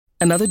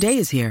Another day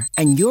is here,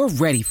 and you're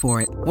ready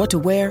for it. What to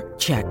wear?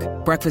 Check.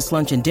 Breakfast,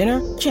 lunch, and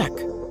dinner? Check.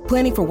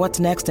 Planning for what's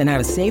next and how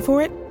to save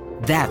for it?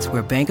 That's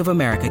where Bank of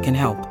America can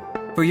help.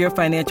 For your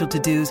financial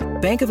to-dos,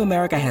 Bank of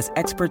America has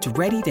experts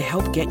ready to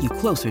help get you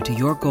closer to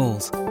your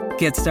goals.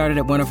 Get started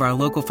at one of our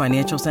local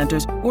financial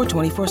centers or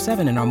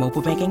 24/7 in our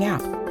mobile banking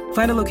app.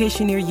 Find a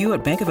location near you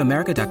at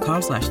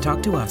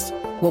bankofamerica.com/talktous.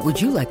 What would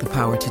you like the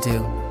power to do?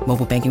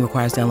 Mobile banking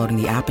requires downloading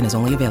the app and is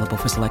only available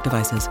for select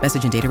devices.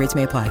 Message and data rates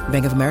may apply.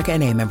 Bank of America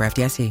N.A., member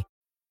FDIC.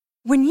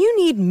 When you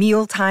need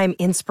mealtime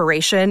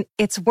inspiration,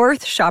 it's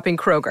worth shopping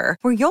Kroger,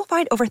 where you'll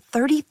find over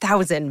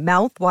 30,000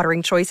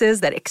 mouth-watering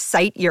choices that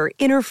excite your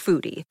inner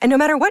foodie. And no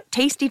matter what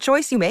tasty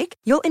choice you make,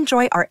 you'll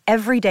enjoy our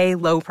everyday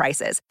low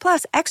prices,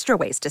 plus extra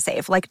ways to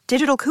save, like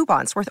digital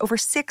coupons worth over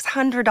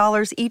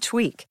 $600 each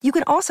week. You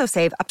can also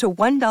save up to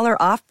 $1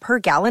 off per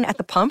gallon at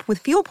the pump with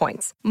fuel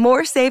points.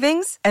 More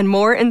savings and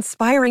more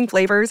inspiring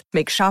flavors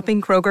make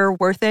shopping Kroger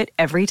worth it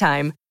every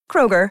time.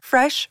 Kroger,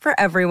 fresh for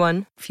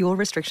everyone. Fuel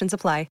restrictions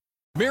apply.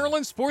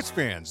 Maryland sports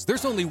fans,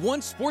 there's only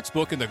one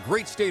sportsbook in the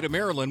great state of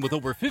Maryland with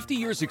over 50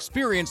 years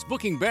experience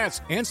booking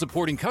bets and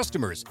supporting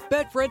customers.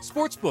 Betfred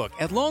Sportsbook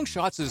at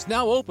Longshots is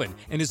now open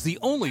and is the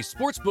only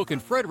sportsbook in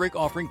Frederick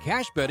offering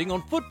cash betting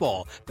on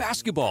football,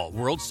 basketball,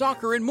 world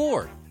soccer, and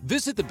more.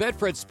 Visit the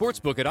Betfred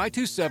Sportsbook at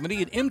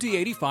I-270 and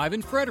MD-85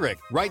 in Frederick,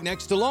 right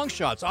next to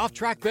Longshots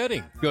off-track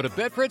betting. Go to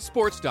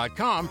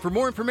BetfredSports.com for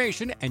more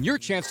information and your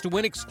chance to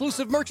win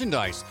exclusive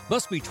merchandise.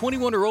 Must be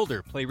 21 or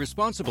older. Play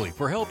responsibly.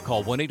 For help,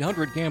 call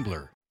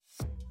 1-800-GAMBLER.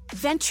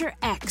 Venture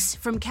X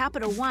from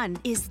Capital One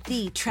is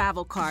the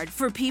travel card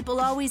for people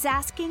always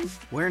asking,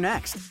 where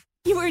next?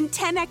 You earn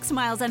 10x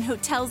miles on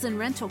hotels and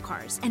rental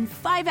cars, and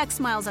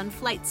 5x miles on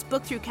flights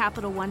booked through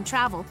Capital One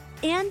Travel,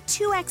 and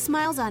 2x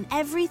miles on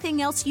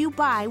everything else you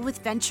buy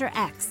with Venture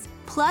X.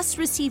 Plus,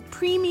 receive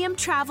premium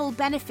travel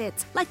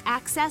benefits like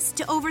access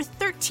to over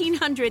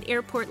 1,300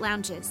 airport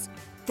lounges.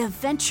 The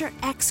Venture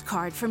X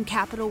card from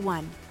Capital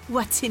One.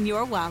 What's in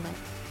your wallet?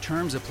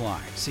 Terms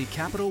apply. See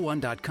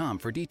CapitalOne.com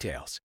for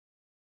details.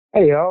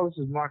 Hey, y'all, this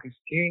is Marcus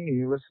King, and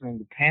you're listening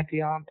to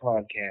Pantheon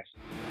Podcast.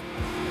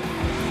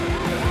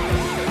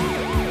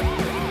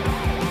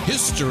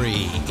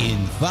 History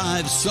in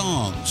 5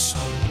 Songs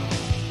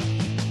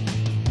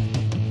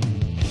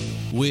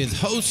with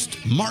host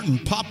Martin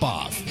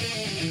Popoff.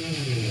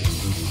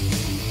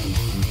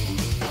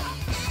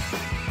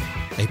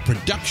 A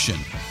production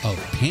of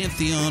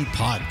Pantheon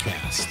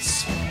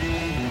Podcasts.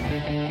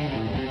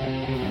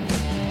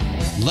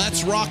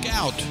 Let's rock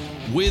out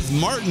with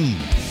Martin.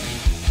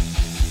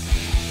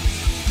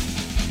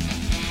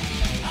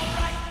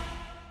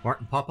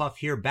 Martin Popoff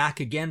here, back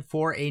again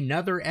for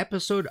another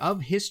episode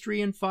of History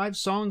in 5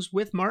 Songs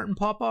with Martin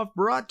Popoff,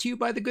 brought to you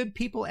by the good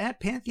people at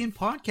Pantheon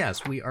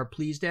Podcast. We are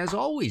pleased, as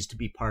always, to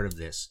be part of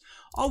this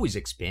always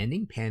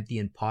expanding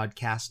Pantheon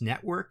Podcast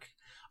network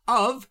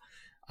of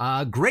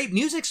great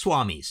music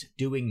swamis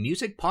doing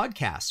music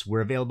podcasts.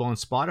 We're available on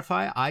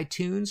Spotify,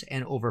 iTunes,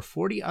 and over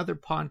 40 other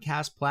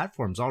podcast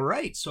platforms. All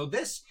right, so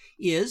this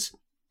is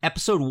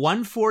episode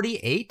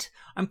 148.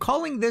 I'm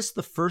calling this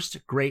the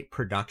First Great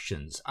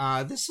Productions.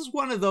 This is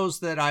one of those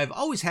that I've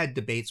always had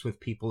debates with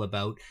people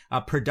about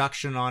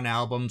production on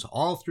albums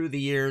all through the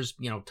years.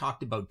 You know,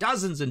 talked about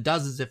dozens and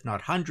dozens, if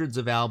not hundreds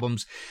of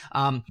albums.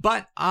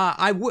 But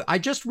I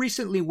just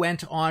recently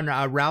went on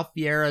Ralph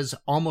Vieira's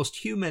Almost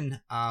Human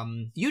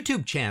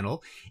YouTube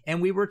channel,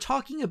 and we were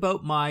talking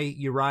about my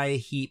Uriah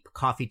Heep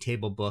coffee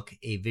table book,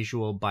 A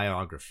Visual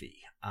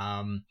Biography.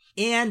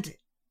 And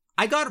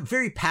I got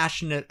very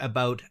passionate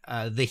about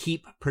the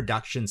Heep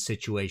production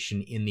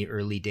situation in the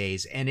early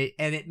days, and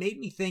it made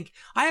me think,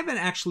 I haven't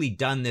actually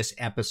done this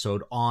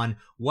episode on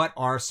what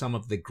are some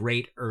of the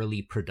great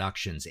early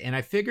productions, and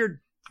I figured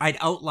I'd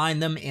outline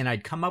them and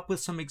I'd come up with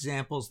some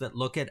examples that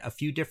look at a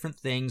few different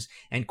things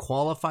and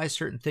qualify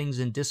certain things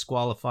and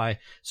disqualify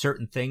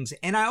certain things.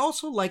 And I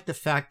also like the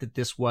fact that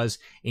this was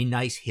a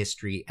nice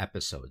history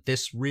episode.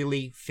 This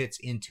really fits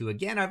into,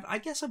 again, I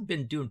guess I've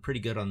been doing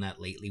pretty good on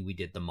that lately. We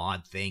did the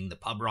mod thing, the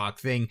pub rock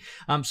thing.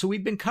 So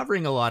we've been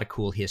covering a lot of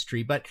cool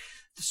history. But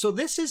so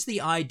this is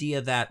the idea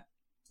that,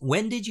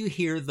 when did you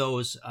hear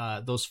those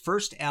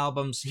first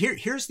albums?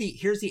 Here's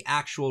the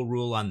actual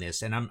rule on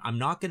this, and I'm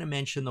not going to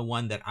mention the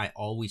one that I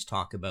always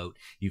talk about.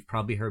 You've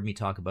probably heard me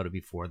talk about it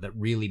before. That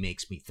really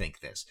makes me think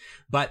this.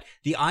 But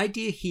the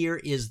idea here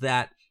is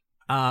that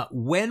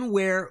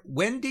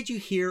when did you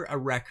hear a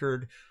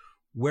record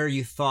where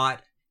you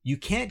thought, you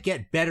can't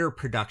get better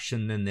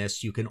production than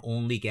this, you can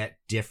only get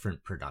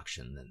different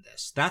production than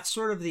this? That's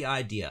sort of the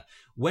idea.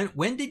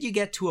 When did you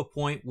get to a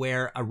point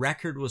where a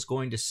record was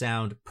going to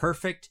sound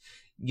perfect?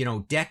 You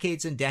know,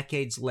 decades and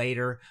decades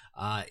later,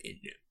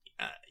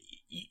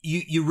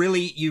 you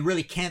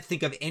really can't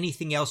think of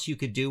anything else you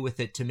could do with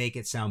it to make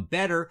it sound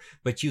better,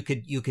 but you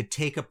could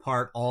take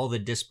apart all the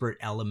disparate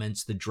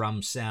elements, the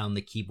drum sound,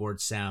 the keyboard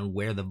sound,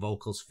 where the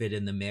vocals fit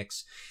in the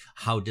mix,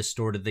 how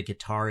distorted the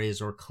guitar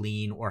is or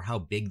clean, or how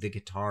big the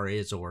guitar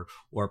is, or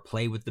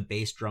play with the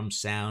bass drum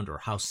sound, or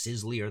how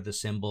sizzly are the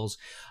cymbals.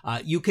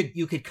 You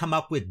could come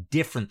up with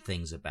different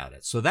things about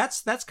it. So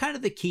that's kind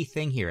of the key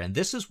thing here, and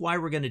this is why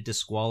we're going to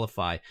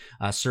disqualify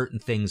certain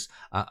things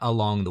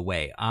along the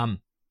way.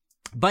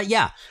 But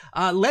yeah,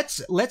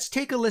 let's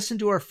take a listen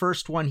to our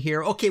first one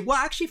here. Okay, well,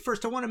 actually,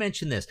 first I want to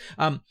mention this.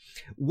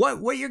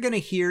 What you're going to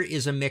hear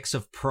is a mix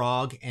of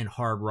prog and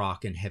hard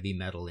rock and heavy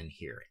metal in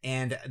here,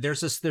 and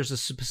there's a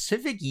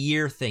specific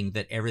year thing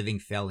that everything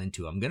fell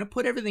into. I'm going to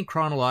put everything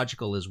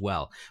chronological as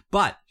well,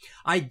 but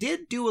I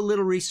did do a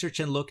little research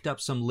and looked up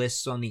some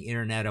lists on the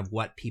internet of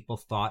what people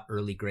thought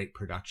early great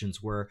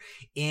productions were,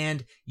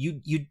 and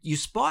you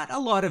spot a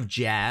lot of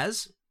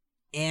jazz.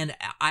 And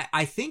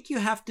I think you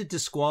have to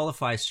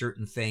disqualify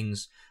certain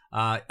things.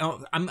 I'm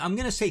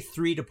going to say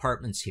 3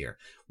 departments here.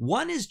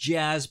 One is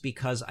jazz,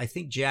 because I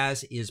think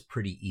jazz is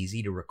pretty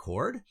easy to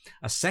record.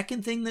 A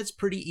second thing that's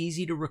pretty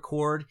easy to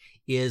record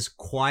is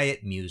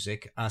quiet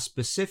music,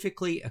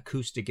 specifically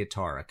acoustic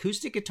guitar.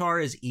 Acoustic guitar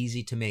is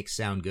easy to make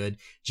sound good.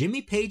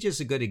 Jimmy Page is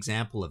a good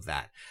example of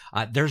that.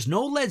 There's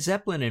no Led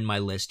Zeppelin in my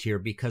list here,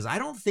 because I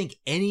don't think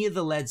any of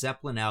the Led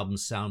Zeppelin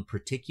albums sound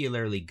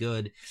particularly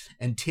good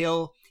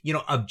until,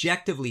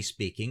 objectively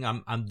speaking,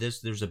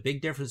 there's a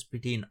big difference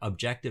between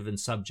objective and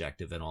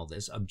subjective in all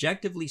this.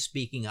 Objectively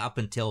speaking, up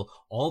until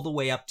all the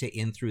way up to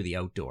In Through the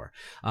Outdoor.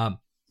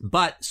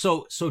 But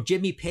so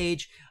Jimmy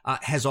Page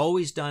has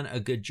always done a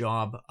good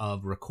job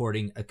of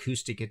recording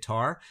acoustic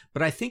guitar,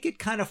 but I think it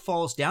kind of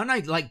falls down.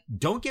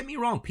 Don't get me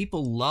wrong,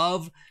 people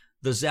love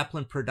the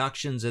Zeppelin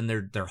productions, and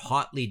they're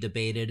hotly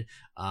debated.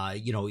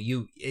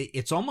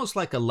 It's almost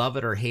like a love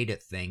it or hate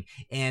it thing.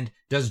 And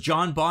does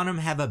John Bonham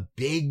have a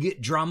big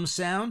drum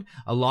sound?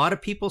 A lot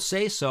of people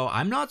say so.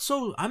 I'm not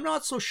so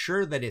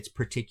sure that it's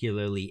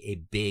particularly a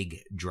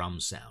big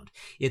drum sound.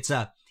 It's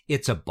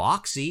a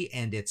boxy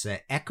and it's a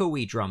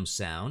echoey drum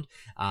sound,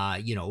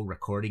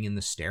 recording in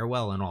the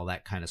stairwell and all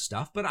that kind of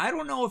stuff. But I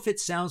don't know if it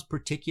sounds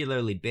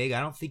particularly big.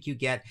 I don't think you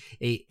get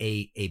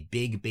a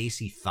big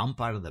bassy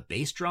thump out of the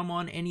bass drum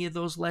on any of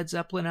those Led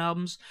Zeppelin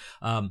albums.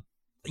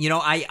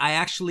 I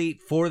actually,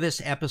 for this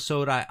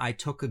episode, I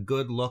took a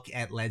good look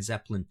at Led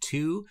Zeppelin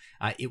 2.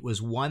 It was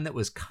one that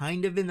was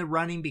kind of in the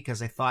running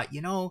because I thought,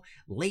 late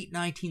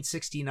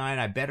 1969,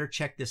 I better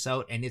check this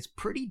out. And it's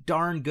pretty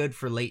darn good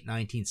for late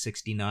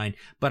 1969.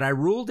 But I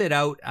ruled it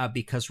out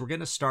because we're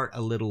going to start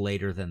a little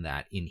later than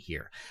that in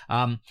here.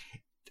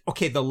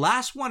 Okay, the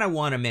last one I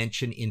want to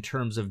mention in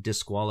terms of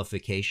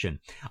disqualification.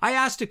 I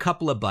asked a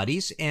couple of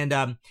buddies,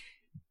 and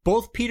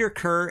both Peter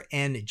Kerr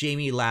and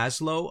Jamie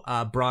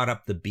Laszlo brought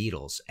up the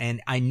Beatles,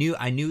 and I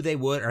knew they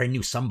would, or I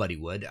knew somebody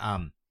would.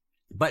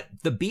 But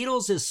the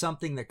Beatles is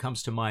something that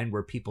comes to mind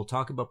where people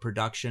talk about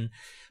production.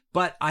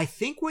 But I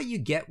think what you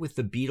get with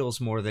the Beatles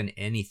more than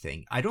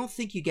anything, I don't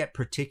think you get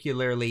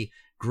particularly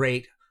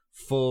great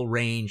full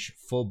range,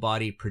 full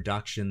body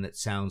production that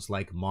sounds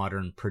like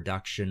modern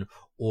production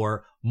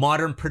or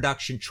modern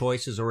production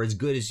choices, or as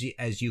good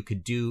as you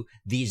could do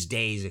these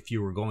days if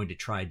you were going to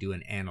try do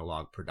an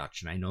analog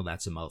production. I know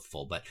that's a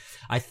mouthful, but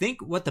I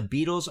think what the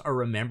Beatles are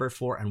remembered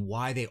for and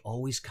why they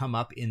always come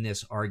up in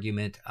this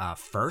argument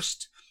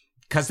first,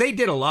 because they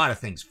did a lot of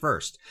things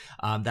first.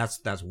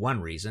 That's one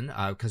reason,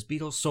 because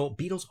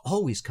Beatles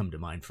always come to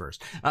mind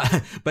first.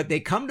 But they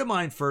come to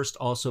mind first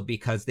also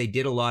because they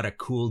did a lot of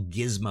cool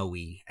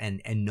gizmo-y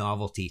and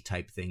novelty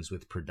type things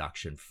with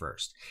production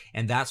first.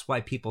 And that's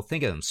why people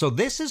think of them. So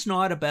this is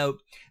not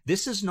about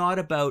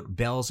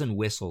bells and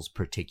whistles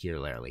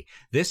particularly.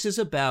 This is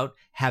about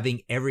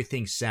having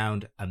everything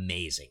sound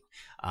amazing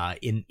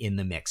in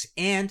the mix.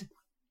 And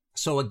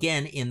so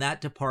again, in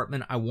that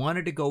department, I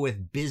wanted to go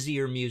with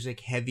busier music,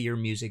 heavier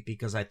music,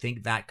 because I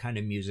think that kind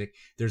of music,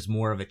 there's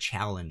more of a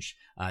challenge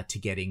to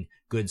getting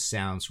good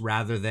sounds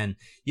rather than,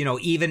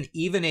 even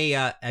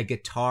a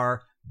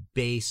guitar,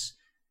 bass,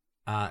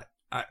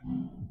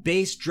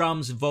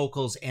 drums,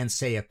 vocals, and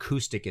say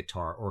acoustic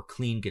guitar or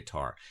clean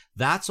guitar.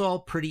 That's all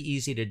pretty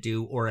easy to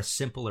do, or a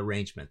simple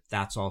arrangement.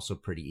 That's also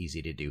pretty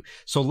easy to do.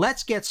 So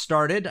let's get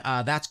started.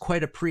 That's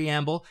quite a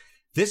preamble.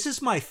 This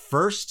is my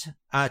first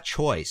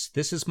choice.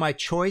 This is my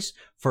choice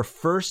for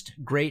first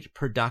great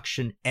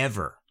production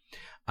ever.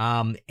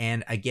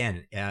 And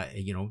again,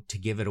 to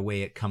give it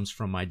away, it comes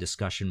from my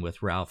discussion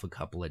with Ralph a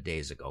couple of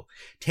days ago.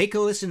 Take a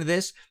listen to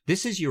this.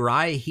 This is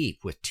Uriah Heep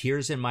with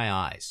Tears in My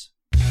Eyes.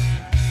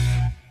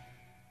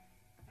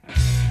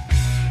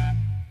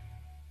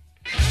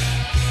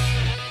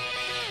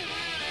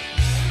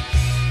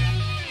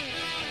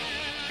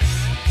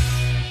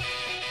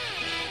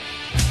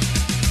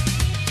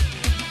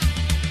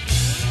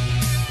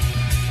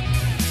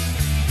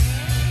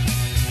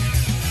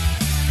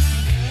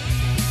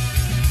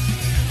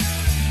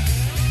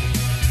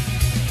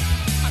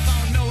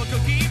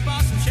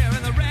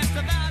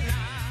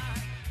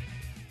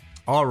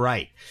 All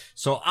right.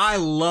 So I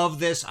love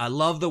this. I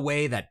love the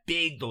way that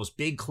those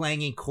big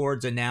clanging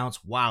chords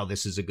announce, wow,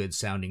 this is a good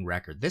sounding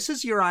record. This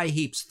is Uriah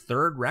Heep's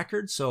third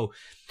record. So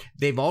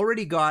they've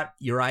already got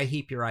Uriah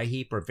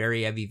Heep, or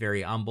Very Heavy,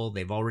 Very Humble.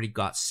 They've already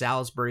got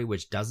Salisbury,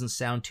 which doesn't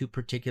sound too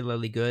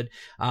particularly good.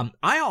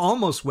 I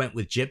almost went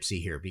with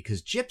Gypsy here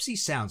because Gypsy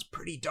sounds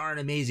pretty darn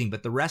amazing,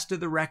 but the rest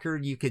of the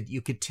record, you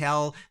could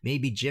tell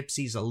maybe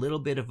Gypsy's a little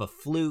bit of a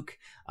fluke.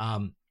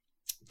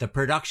 The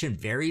production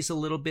varies a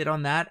little bit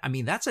on that. I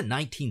mean, that's a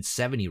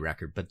 1970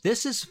 record, but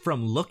this is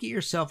from Look at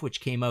Yourself, which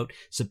came out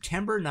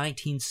September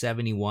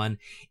 1971.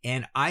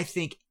 And I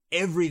think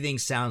everything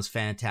sounds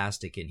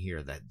fantastic in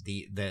here.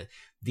 The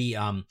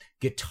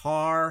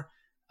guitar,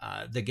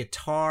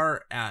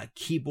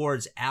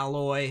 keyboards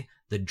alloy,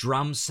 the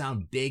drums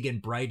sound big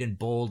and bright and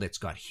bold. It's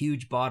got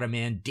huge bottom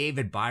end.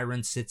 David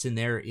Byron sits in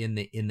there in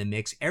the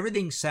mix.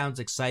 Everything sounds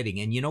exciting.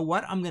 And you know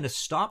what? I'm going to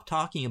stop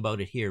talking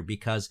about it here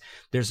because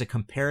there's a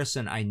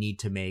comparison I need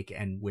to make,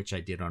 and which I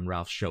did on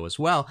Ralph's show as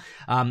well,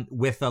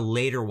 with a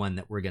later one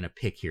that we're going to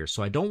pick here.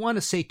 So I don't want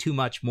to say too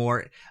much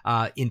more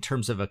in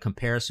terms of a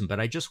comparison, but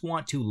I just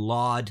want to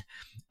laud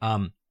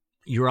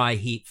Uriah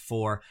Heep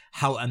for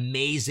how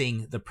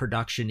amazing the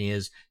production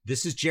is.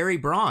 This is Jerry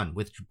Braun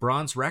with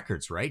Braun's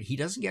Records, right? He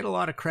doesn't get a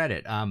lot of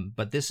credit,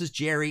 but this is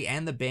Jerry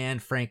and the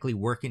band, frankly,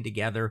 working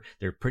together.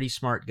 They're pretty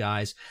smart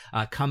guys,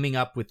 coming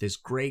up with this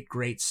great,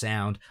 great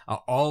sound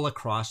all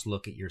across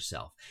Look at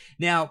Yourself.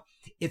 Now,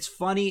 it's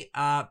funny,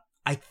 I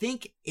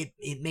think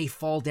it may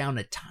fall down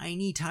a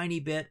tiny, tiny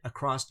bit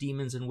across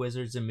Demons and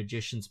Wizards and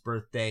Magician's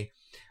Birthday.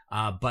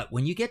 But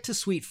when you get to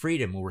Sweet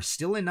Freedom, we're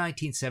still in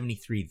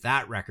 1973,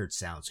 that record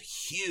sounds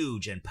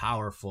huge and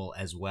powerful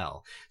as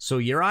well. So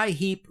Uriah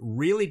Heep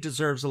really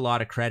deserves a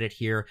lot of credit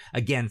here,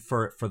 again,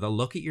 for the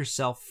Look at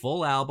Yourself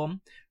full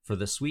album, for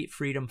the Sweet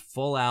Freedom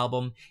full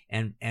album,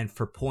 and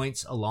for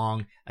points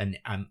along an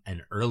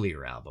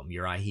earlier album,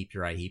 Uriah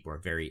Heep, or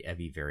Very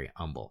Heavy, Very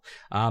Humble.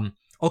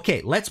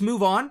 Okay, let's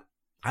move on.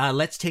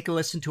 Let's take a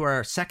listen to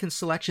our second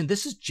selection.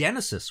 This is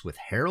Genesis with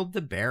Harold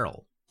the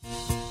Barrel.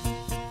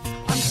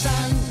 I'm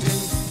standing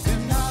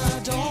in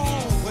a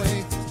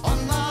doorway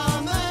on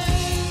the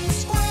main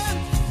square.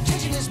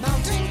 Tension is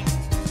mounting.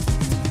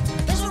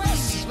 There's a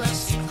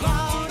restless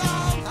crowd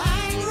of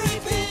angry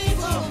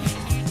people.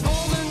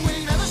 More than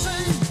we've ever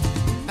seen.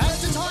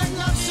 As the time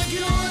not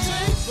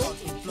security.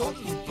 Blood.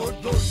 Over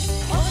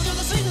to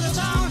the scene of the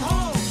town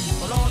hall.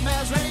 The Lord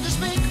Mayor's ready to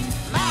speak.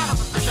 Man of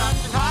suspicion.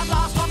 The time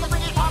lost from the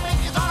British public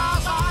is on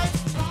our side.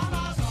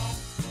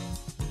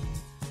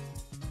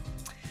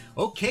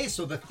 Okay,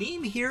 so the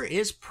theme here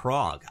is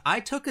prog. I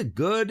took a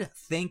good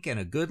think and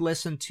a good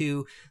listen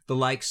to the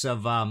likes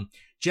of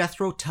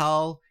Jethro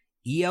Tull,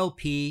 ELP,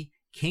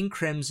 King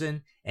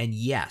Crimson, and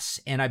Yes.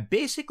 And I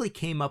basically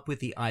came up with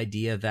the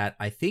idea that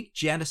I think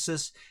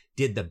Genesis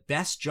did the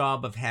best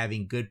job of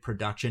having good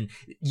production.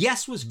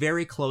 Yes was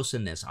very close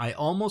in this. I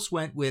almost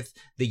went with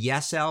the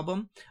Yes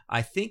album.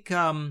 I think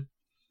Tim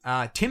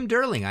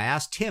Derling, I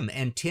asked Tim,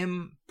 and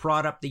Tim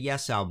brought up the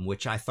Yes album,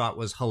 which I thought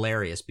was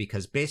hilarious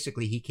because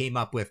basically he came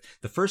up with,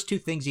 the first two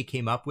things he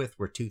came up with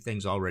were two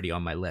things already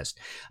on my list.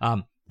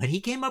 But he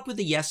came up with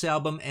the Yes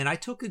album, and I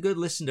took a good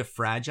listen to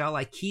Fragile.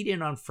 I keyed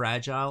in on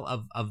Fragile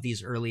of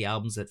these early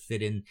albums that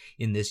fit in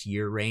this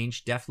year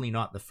range. Definitely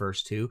not the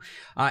first two.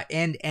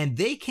 And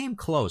they came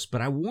close,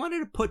 but I wanted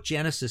to put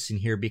Genesis in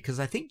here because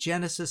I think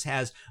Genesis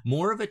has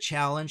more of a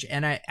challenge,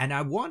 and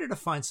I wanted to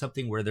find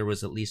something where there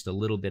was at least a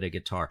little bit of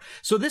guitar.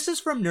 So this is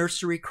from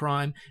Nursery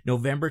Crime,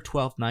 November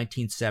 12th,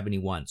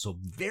 1971. So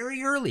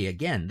very early.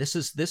 Again, this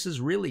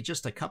is really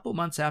just a couple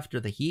months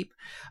after the Heap.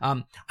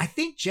 I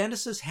think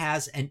Genesis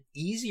has an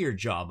easier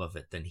job of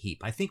it than Heap.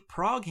 I think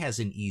prog has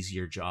an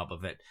easier job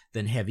of it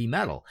than heavy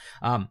metal.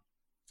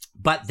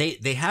 But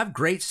they have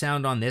great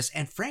sound on this,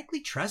 and frankly,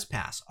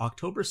 Trespass,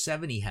 October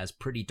 70 has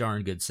pretty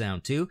darn good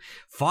sound too.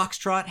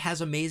 Foxtrot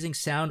has amazing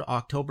sound,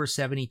 October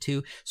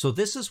 72. So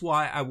this is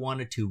why I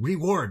wanted to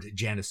reward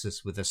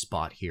Genesis with a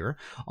spot here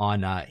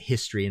on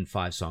History in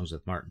 5 Songs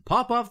with Martin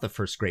Popoff, the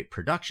first Great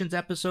Productions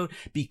episode,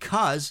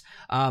 because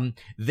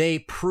they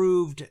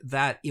proved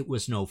that it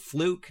was no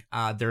fluke.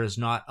 There is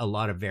not a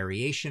lot of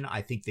variation.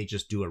 I think they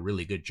just do a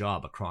really good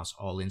job across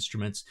all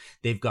instruments.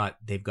 They've got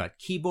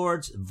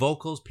keyboards,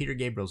 vocals, Peter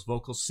Gabriel's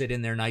vocals sit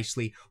in there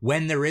nicely.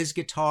 When there is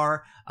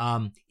guitar,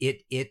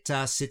 it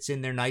sits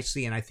in there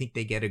nicely, and I think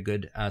they get a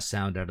good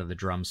sound out of the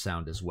drum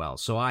sound as well.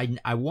 So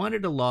I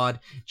wanted to laud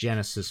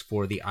Genesis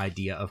for the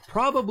idea of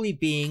probably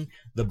being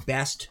the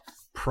best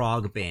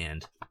prog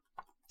band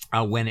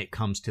when it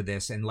comes to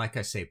this. And like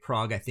I say,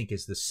 prog, I think,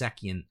 is the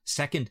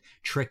second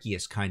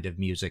trickiest kind of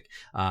music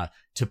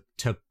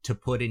to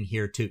put in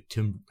here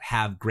to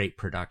have great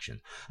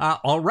production.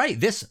 All right,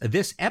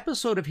 this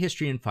episode of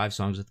History in 5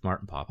 Songs with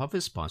Martin Popoff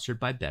is sponsored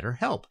by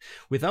BetterHelp.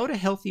 Without a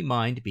healthy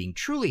mind, being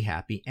truly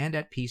happy and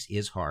at peace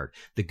is hard.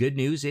 The good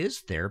news is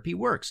therapy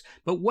works.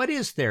 But what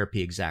is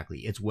therapy exactly?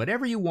 It's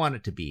whatever you want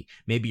it to be.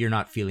 Maybe you're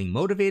not feeling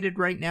motivated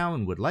right now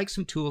and would like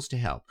some tools to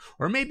help.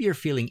 Or maybe you're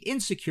feeling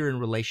insecure in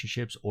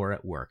relationships or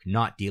at work,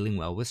 not dealing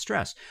well with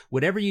stress.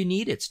 Whatever you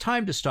need, it's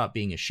time to stop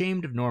being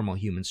ashamed of normal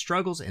human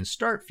struggles and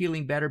start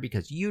feeling better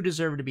because you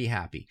deserve to be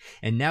happy.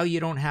 And now you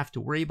don't have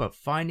to worry about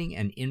finding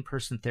an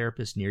in-person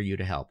therapist near you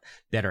to help.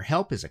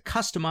 BetterHelp is a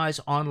customized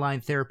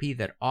online therapy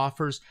that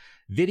offers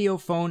video,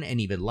 phone, and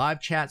even live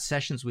chat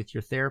sessions with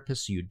your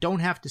therapist, so you don't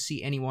have to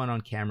see anyone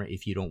on camera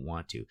if you don't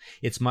want to.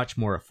 It's much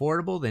more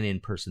affordable than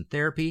in-person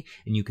therapy,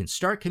 and you can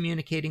start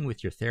communicating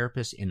with your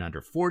therapist in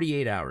under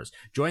 48 hours.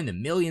 Join the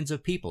millions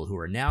of people who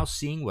are now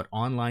seeing what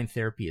online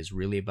therapy is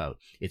really about.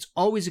 It's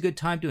always a good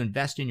time to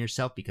invest in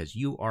yourself because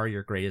you are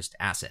your greatest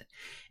asset.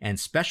 And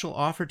special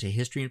offer to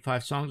History in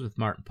 5 Songs with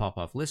Martin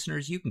Popoff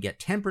listeners, you can get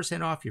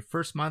 10% off your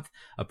first month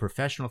of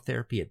professional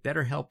therapy at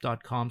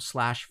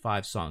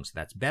betterhelp.com/5songs.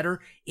 That's better,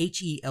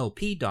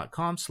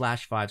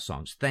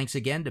 HELP.com/5songs. Thanks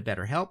again to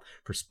BetterHelp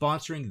for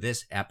sponsoring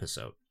this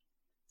episode.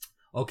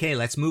 Okay,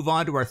 let's move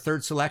on to our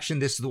third selection.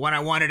 This is the one I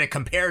wanted to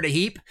compare to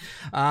Heap.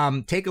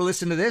 Take a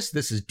listen to this.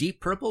 This is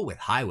Deep Purple with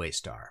Highway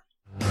Star.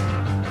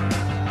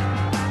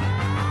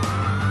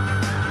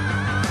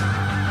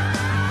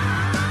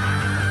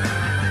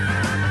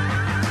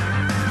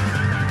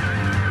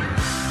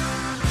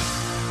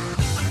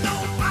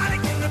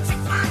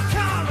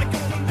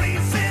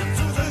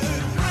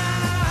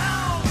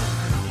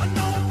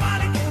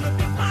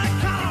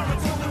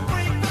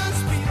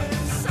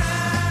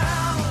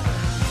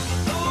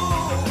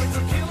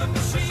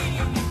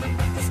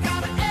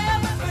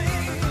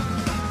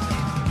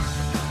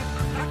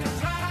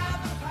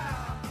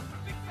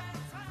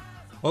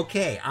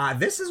 Okay,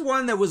 this is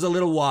one that was a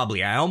little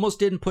wobbly. I almost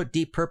didn't put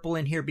Deep Purple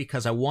in here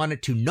because I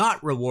wanted to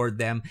not reward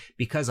them,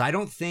 because I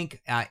don't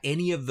think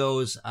any of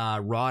those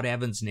Rod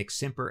Evans, Nick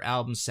Simper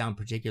albums sound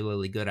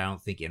particularly good. I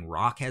don't think In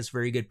Rock has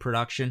very good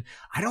production.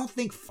 I don't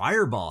think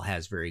Fireball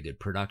has very good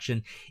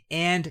production.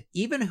 And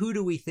even Who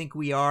Do We Think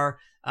We Are?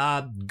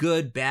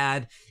 Good,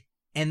 bad.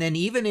 And then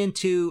even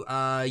into,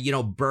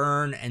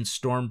 Burn and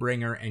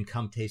Stormbringer and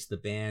Come Taste the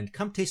Band.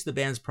 Come Taste the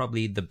Band is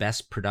probably the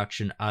best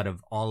production out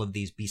of all of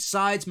these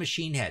besides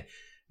Machine Head.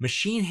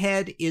 Machine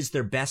Head is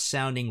their best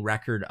sounding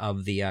record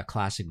of the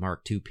classic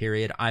Mark II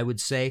period, I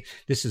would say.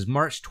 This is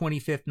March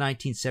 25th,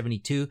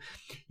 1972.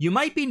 You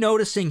might be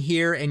noticing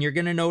here, and you're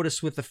going to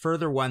notice with the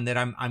further one, that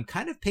I'm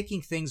kind of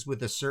picking things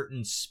with a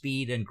certain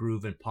speed and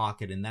groove and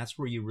pocket, and that's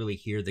where you really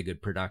hear the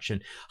good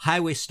production.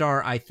 Highway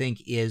Star, I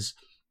think, is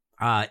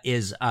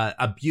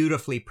a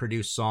beautifully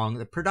produced song.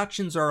 The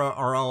productions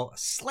are all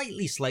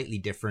slightly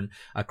different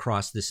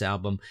across this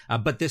album,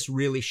 but this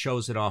really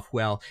shows it off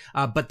well.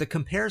 But the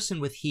comparison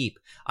with Heap,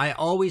 I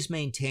always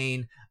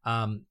maintain,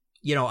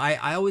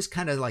 I always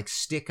kind of like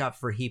stick up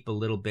for Heap a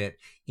little bit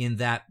in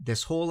that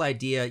this whole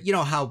idea,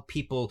 how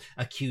people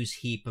accuse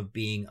Heap of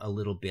being a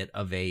little bit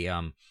of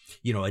a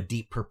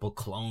Deep Purple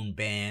clone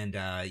band.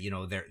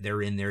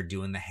 They're in there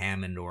doing the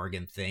Hammond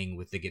organ thing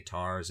with the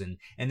guitars, and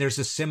there's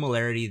a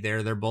similarity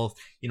there. They're both,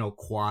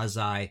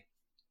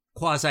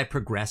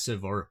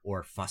 quasi-progressive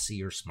or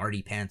fussy or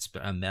smarty pants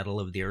metal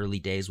of the early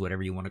days,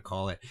 whatever you want to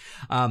call it.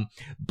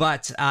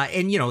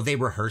 They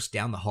rehearse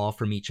down the hall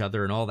from each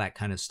other and all that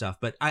kind of stuff.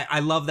 But I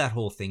love that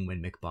whole thing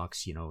when Mick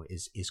Box,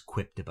 is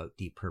quipped about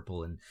Deep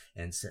Purple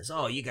and says,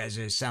 "Oh, you guys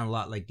sound a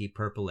lot like Deep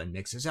Purple." And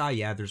Mick says, "Oh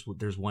yeah,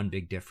 there's one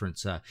big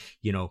difference.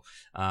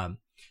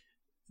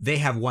 They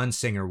have one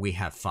singer, we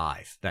have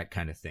 5," that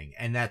kind of thing.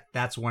 And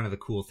that's one of the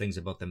cool things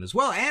about them as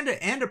well.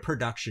 And a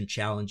production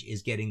challenge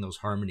is getting those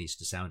harmonies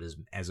to sound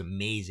as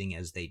amazing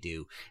as they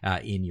do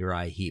in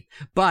Uriah Heep.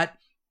 But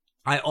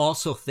I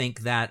also think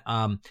that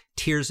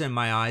Tears in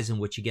My Eyes, and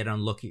what you get on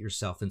Look at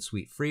Yourself and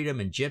Sweet Freedom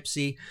and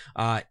Gypsy,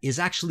 is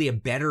actually a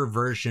better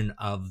version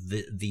of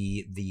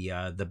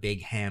the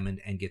big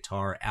Hammond and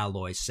guitar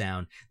alloy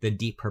sound than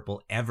Deep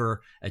Purple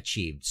ever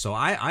achieved. So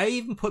I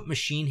even put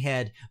Machine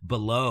Head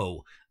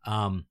below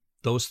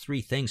those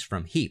 3 things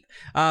from Heap.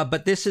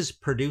 But this is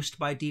produced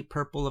by Deep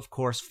Purple, of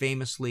course,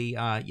 famously.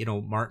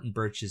 Martin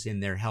Birch is in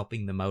there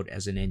helping them out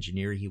as an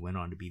engineer. He went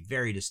on to be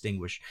very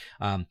distinguished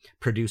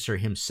producer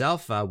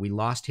himself. We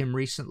lost him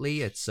recently.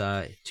 It's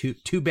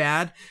too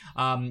bad.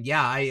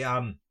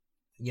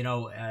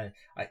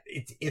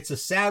 It's a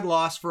sad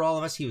loss for all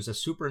of us. He was a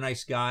super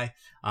nice guy,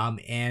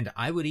 and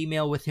I would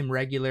email with him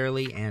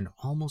regularly, and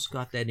almost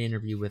got that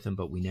interview with him,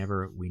 but we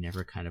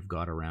never kind of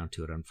got around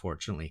to it,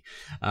 unfortunately.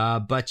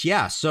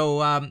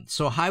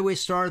 So Highway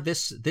Star,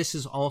 this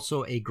is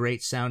also a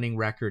great sounding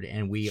record,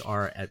 and we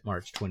are at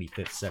March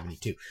 25th,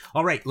 72.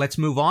 All right, let's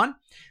move on.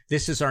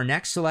 This is our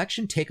next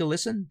selection. Take a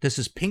listen. This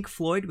is Pink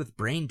Floyd with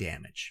Brain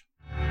Damage.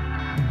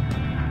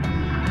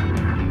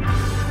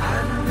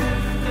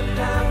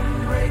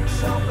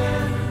 Breaks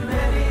open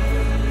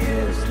many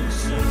years too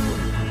soon.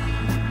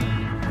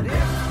 And if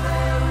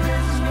there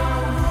is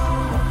no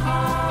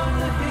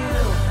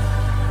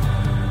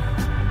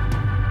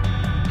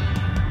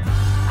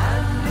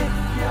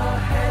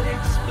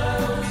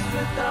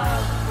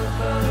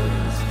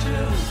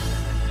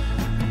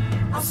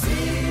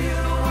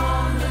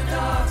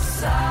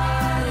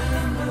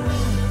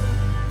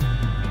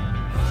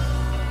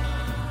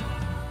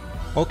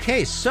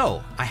Okay,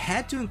 so I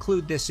had to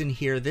include this in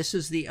here. This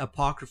is the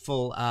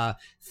apocryphal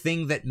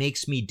thing that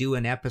makes me do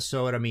an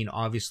episode. I mean,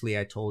 obviously,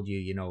 I told you,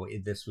 you know,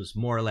 this was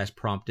more or less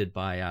prompted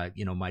by,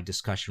 you know, my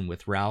discussion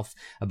with Ralph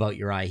about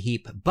Uriah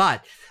Heep.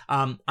 But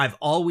I've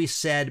always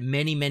said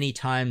many, many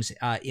times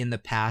in the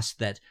past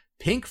that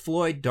Pink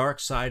Floyd Dark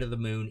Side of the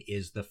Moon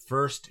is the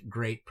first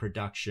great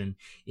production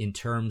in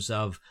terms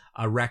of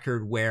a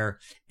record where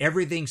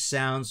everything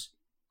sounds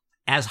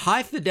as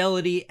high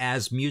fidelity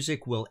as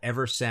music will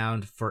ever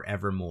sound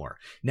forevermore.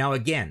 Now,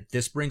 again,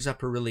 this brings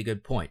up a really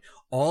good point.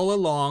 All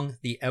along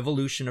the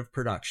evolution of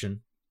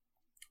production,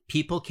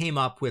 people came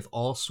up with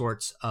all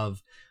sorts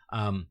of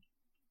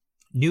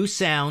new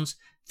sounds,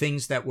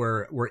 things that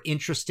were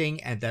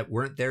interesting and that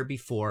weren't there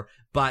before,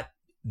 but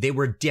they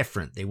were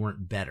different. They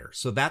weren't better.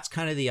 So that's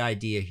kind of the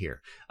idea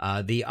here.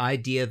 The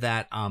idea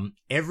that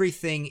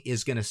everything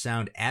is going to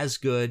sound as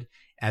good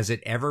as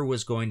it ever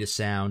was going to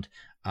sound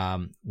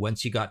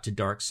once you got to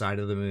Dark Side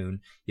of the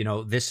Moon. You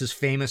know, this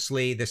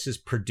is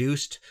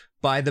produced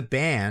by the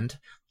band,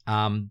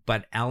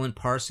 but Alan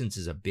Parsons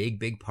is a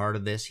big part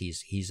of this.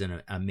 He's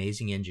an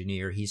amazing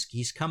engineer.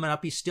 He's coming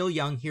up. He's still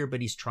young here, but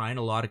he's trying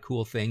a lot of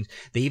cool things.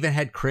 They even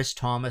had Chris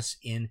Thomas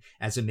in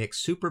as a mix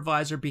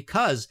supervisor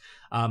because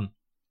of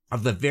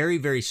the very,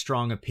 very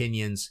strong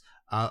opinions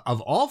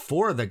of all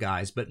four of the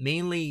guys, but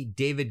mainly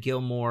David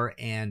Gilmour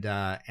and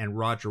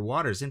Roger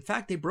Waters. In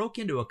fact, they broke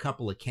into a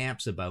couple of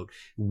camps about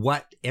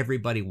what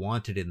everybody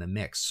wanted in the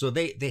mix. So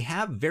they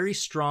have very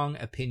strong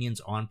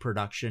opinions on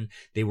production.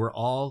 They were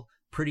all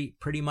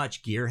pretty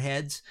much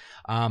gearheads.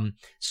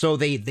 So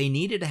they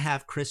needed to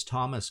have Chris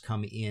Thomas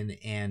come in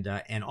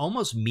and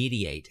almost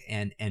mediate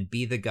and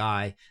be the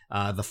guy,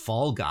 the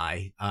fall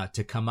guy,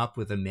 to come up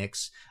with a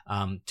mix,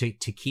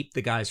 to keep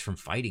the guys from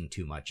fighting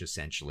too much,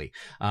 essentially.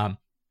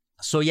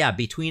 So yeah,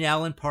 between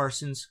Alan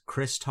Parsons,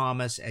 Chris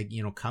Thomas,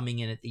 you know, coming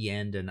in at the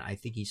end, and I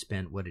think he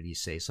spent, what did he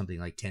say, something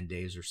like 10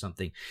 days or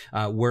something,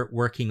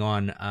 working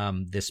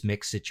on this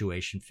mix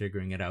situation,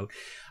 figuring it out.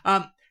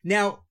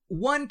 Now,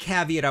 one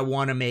caveat I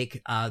want to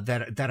make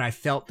that I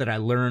felt that I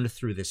learned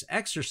through this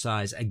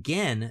exercise,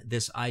 again,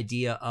 this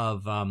idea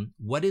of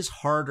what is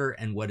harder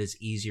and what is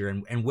easier,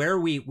 and where are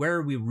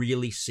we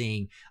really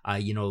seeing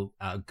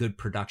good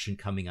production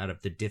coming out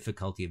of the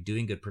difficulty of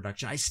doing good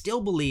production. I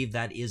still believe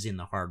that is in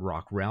the hard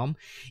rock realm,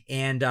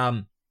 and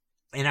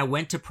I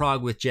went to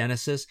Prague with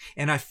Genesis,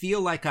 and I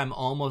feel like I'm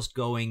almost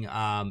going,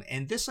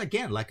 and this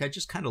again, like I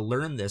just kind of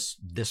learned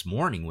this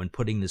morning when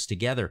putting this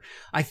together.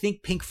 I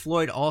think Pink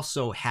Floyd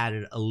also had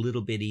it a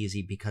little bit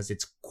easy because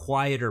it's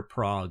quieter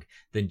prog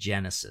than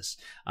Genesis.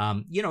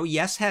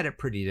 Yes had it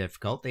pretty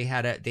difficult. They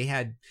had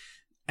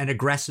an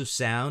aggressive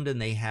sound, and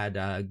they had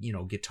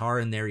guitar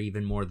in there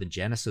even more than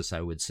Genesis,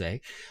 I would say.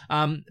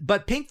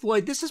 But Pink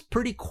Floyd, this is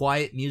pretty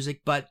quiet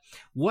music. But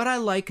what I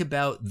like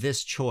about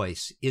this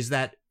choice is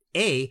that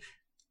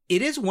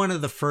it is one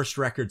of the first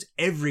records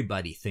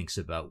everybody thinks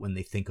about when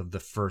they think of the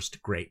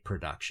first great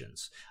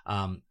productions.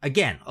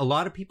 Again, a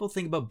lot of people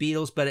think about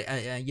Beatles, but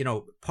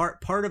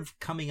part of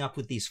coming up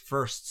with these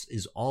firsts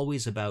is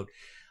always about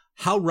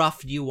how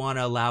rough do you want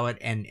to allow it,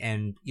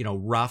 and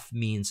rough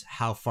means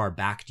how far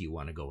back do you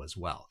want to go as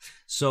well.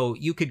 So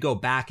you could go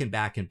back and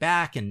back and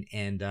back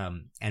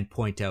and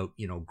point out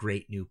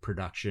great new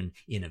production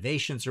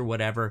innovations or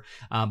whatever.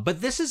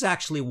 But this is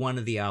actually one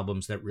of the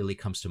albums that really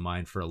comes to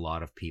mind for a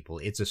lot of people.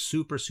 It's a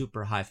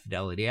super high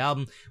fidelity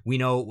album. We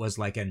know it was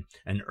like an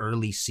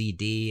early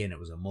CD, and it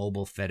was a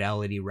mobile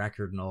fidelity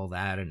record and all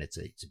that, and it's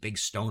a big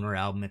stoner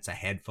album. It's a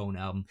headphone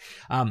album.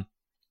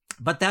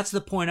 But that's the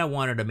point I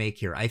wanted to make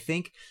here. I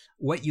think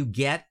what you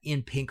get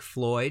in Pink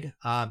Floyd,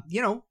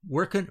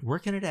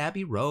 working at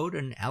Abbey Road,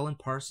 and Alan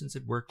Parsons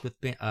had worked with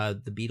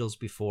the Beatles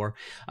before.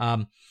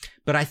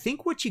 But I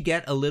think what you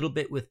get a little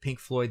bit with Pink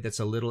Floyd that's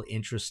a little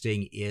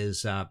interesting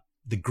is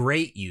the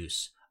great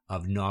use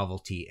of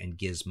novelty and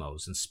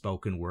gizmos and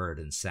spoken word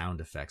and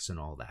sound effects and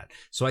all that.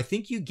 So I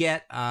think you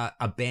get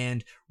a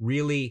band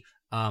really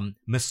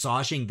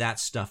massaging that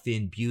stuff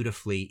in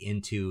beautifully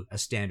into a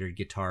standard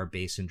guitar,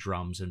 bass, and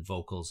drums and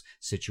vocals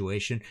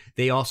situation.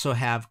 They also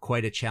have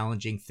quite a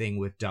challenging thing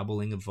with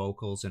doubling of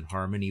vocals and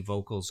harmony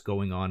vocals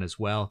going on as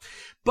well.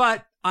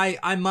 But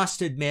I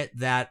must admit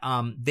that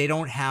they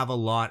don't have a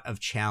lot of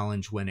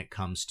challenge when it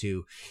comes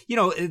to,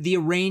 the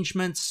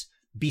arrangements.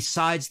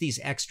 Besides these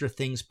extra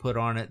things put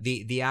on it,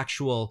 the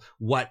actual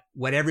what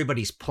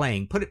everybody's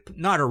playing,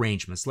 not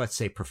arrangements, let's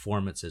say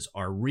performances,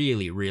 are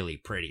really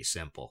pretty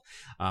simple.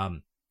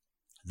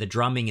 The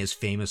drumming is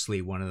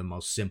famously one of the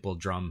most simple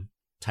drum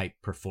type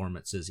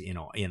performances in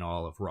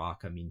all of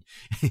rock. I mean,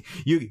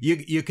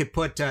 you could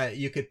put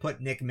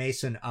Nick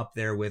Mason up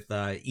there with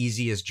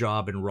Easiest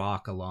Job in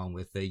Rock, along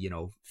with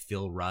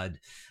Phil Rudd.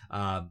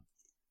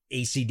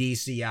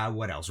 AC/DC,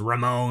 what else?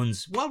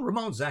 Ramones. Well,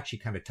 Ramones is actually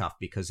kind of tough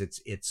because it's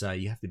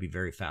you have to be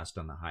very fast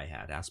on the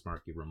hi-hat. Ask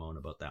Marky Ramone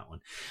about that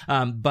one.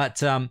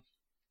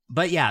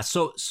 But yeah,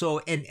 so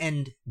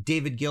and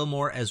David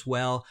Gilmour as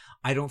well.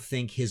 I don't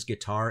think his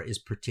guitar is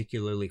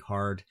particularly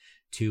hard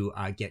to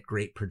get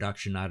great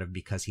production out of,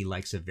 because he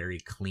likes a very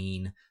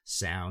clean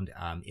sound.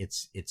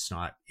 It's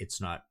not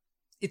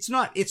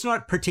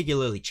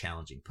particularly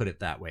challenging, put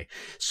it that way.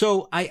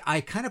 So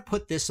I kind of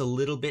put this a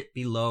little bit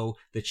below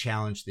the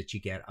challenge that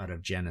you get out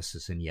of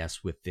Genesis and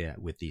Yes with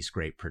these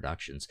great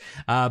productions.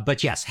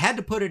 But yes, had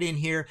to put it in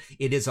here.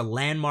 It is a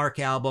landmark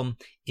album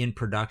in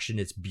production.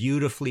 It's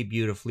beautifully,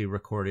 beautifully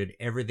recorded.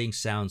 Everything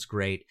sounds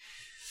great.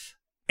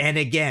 And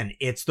again,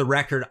 it's the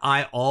record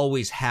I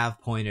always have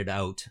pointed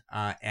out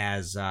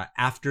as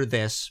after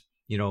this,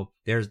 you know,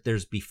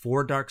 there's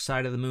before Dark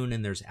Side of the Moon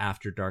and there's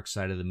after Dark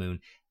Side of the Moon.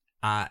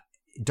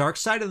 Dark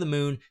Side of the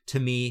Moon, to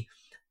me,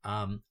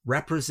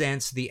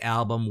 represents the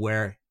album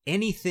where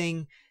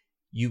anything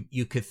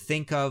you could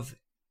think of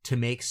to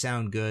make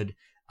sound good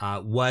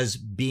was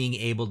being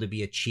able to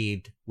be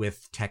achieved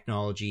with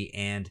technology.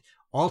 And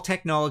all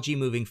technology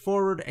moving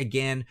forward,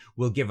 again,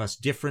 will give us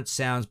different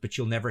sounds, but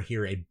you'll never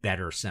hear a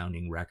better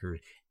sounding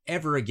record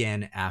ever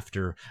again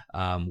after,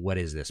 what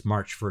is this,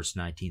 March 1st,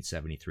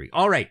 1973.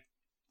 All right.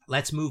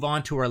 Let's move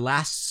on to our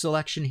last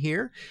selection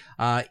here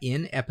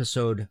in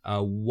episode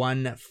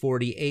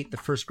 148, the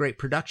first great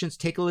productions.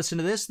 Take a listen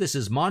to this. This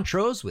is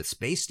Montrose with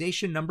Space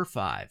Station Number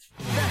 5.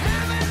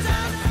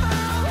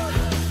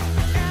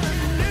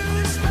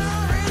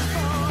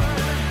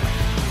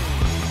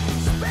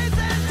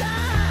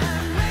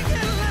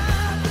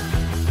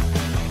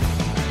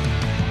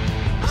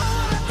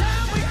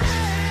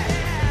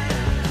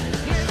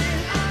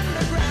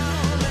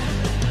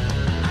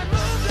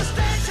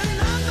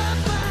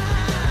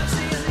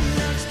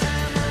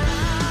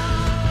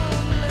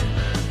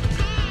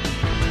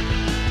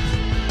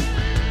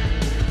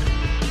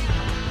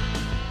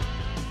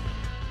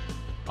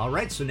 All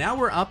right, so now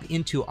we're up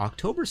into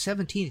October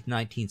 17th,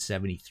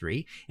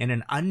 1973, and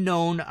an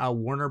unknown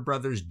Warner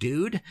Brothers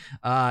dude,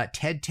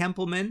 Ted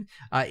Templeman,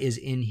 is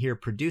in here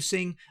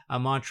producing.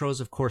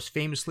 Montrose, of course,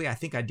 famously, I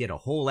think I did a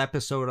whole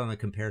episode on the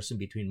comparison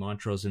between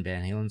Montrose and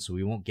Van Halen, so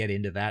we won't get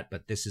into that,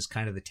 but this is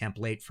kind of the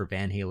template for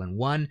Van Halen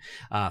 1,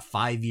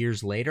 5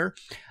 years later.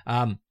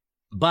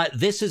 But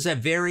this is a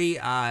very,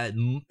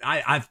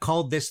 I've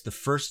called this the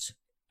first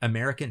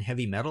American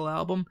heavy metal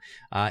album.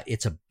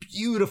 It's a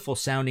beautiful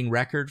sounding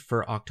record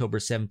for October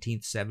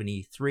 17th,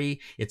 73.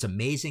 It's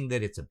amazing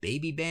that it's a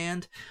baby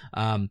band.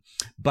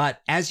 But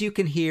as you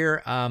can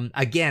hear,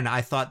 again, I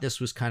thought this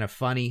was kind of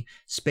funny.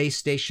 Space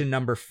Station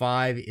Number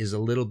 5 is a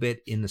little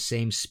bit in the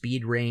same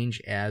speed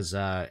range as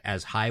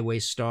Highway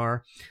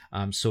Star.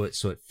 So it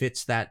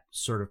fits that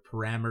sort of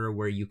parameter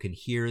where you can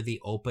hear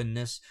the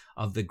openness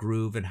of the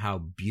groove and how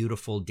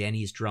beautiful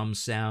Denny's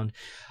drums sound.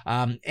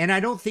 And I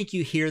don't think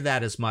you hear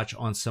that as much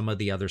on some of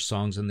the other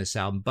songs on this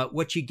album, but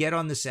what you get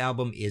on this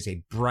album is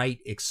a bright,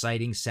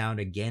 exciting sound.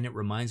 Again, it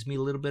reminds me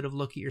a little bit of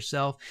Look at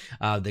Yourself.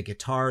 The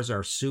guitars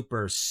are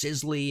super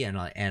sizzly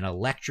and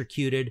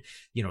electrocuted.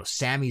 You know,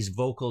 Sammy's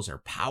vocals are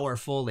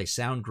powerful. They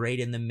sound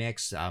great in the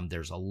mix.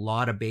 There's a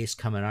lot of bass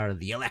coming out of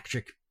the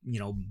electric, you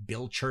know,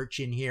 Bill Church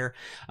in here.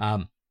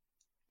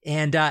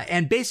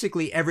 And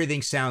basically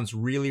everything sounds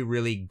really,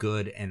 really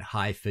good and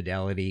high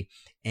fidelity.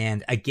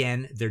 And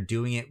again, they're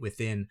doing it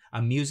within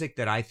a music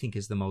that I think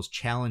is the most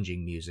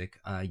challenging music,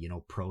 you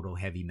know, proto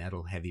heavy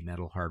metal,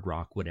 hard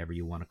rock, whatever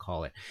you want to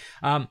call it.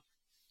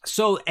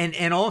 So,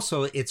 and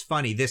also it's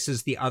funny, this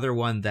is the other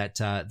one that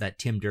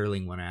Tim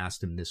Derling, when I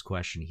asked him this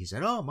question, he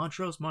said, oh,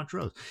 Montrose.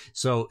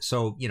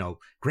 So, you know,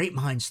 great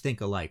minds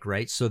think alike,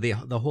 right? So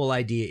the whole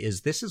idea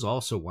is this is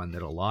also one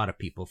that a lot of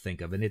people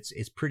think of, and it's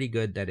pretty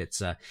good that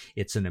it's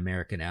an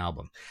American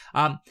album.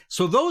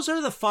 So those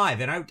are the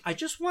 5. And I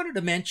just wanted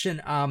to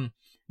mention,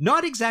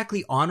 not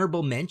exactly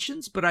honorable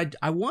mentions, but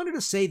I wanted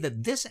to say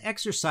that this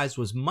exercise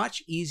was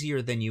much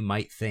easier than you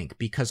might think,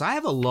 because I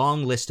have a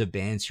long list of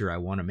bands here I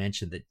want to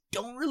mention that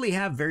don't really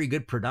have very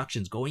good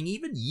productions going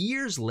even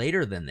years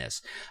later than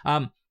this.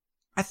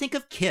 I think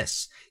of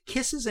Kiss.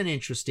 Kiss is an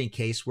interesting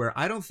case where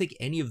I don't think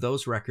any of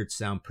those records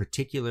sound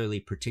particularly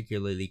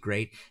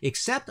great,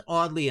 except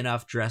oddly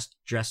enough, Dressed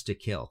to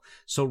Kill.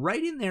 So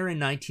right in there in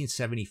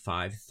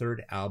 1975,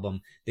 third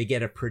album, they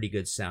get a pretty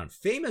good sound.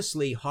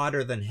 Famously,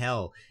 Hotter Than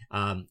Hell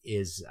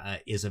is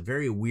a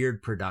very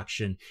weird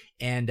production,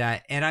 and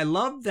I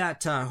love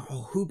that.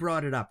 Who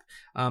brought it up?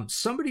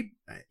 Somebody.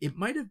 It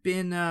might have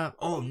been. Now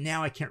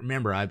I can't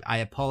remember. I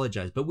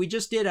apologize. But we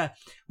just did a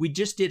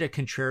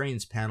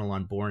Contrarians panel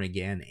on Born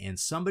Again, and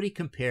somebody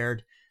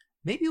compared.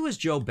 Maybe it was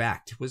Joe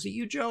Becht. Was it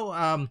you,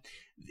 Joe?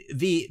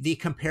 The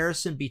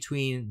comparison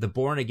between the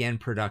Born Again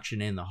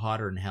production and the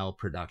Hotter Than Hell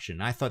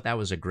production. I thought that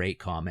was a great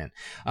comment.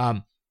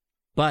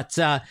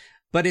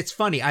 But it's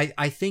funny.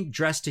 I think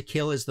Dressed to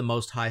Kill is the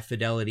most high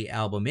fidelity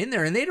album in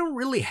there, and they don't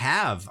really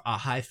have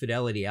high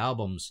fidelity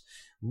albums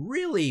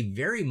really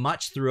very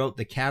much throughout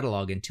the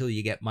catalog until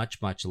you get much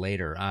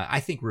later.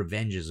 I think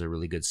Revenge is a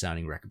really good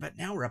sounding record, but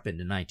now we're up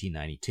into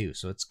 1992,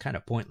 so it's kind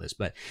of pointless.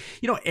 But,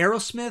 you know,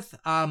 Aerosmith,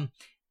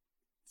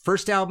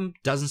 First album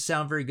doesn't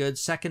sound very good.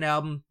 Second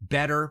album,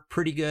 better,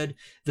 pretty good.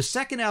 The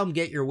second album,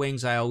 Get Your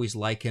Wings, I always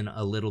liken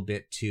a little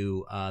bit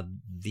to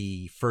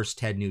the first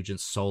Ted Nugent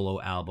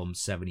solo album,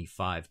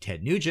 75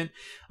 Ted Nugent,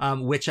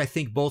 which I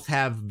think both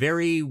have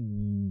very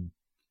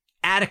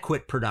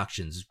adequate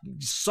productions,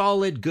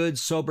 solid, good,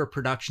 sober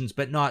productions,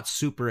 but not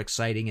super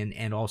exciting,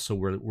 and also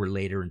we're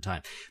later in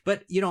time.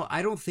 But,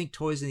 I don't think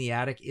Toys in the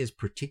Attic is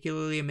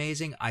particularly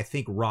amazing. I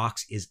think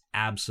Rocks is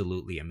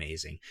absolutely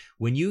amazing.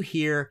 When you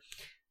hear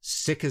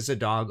Sick as a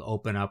Dog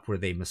open up, where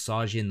they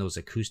massage in those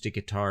acoustic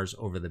guitars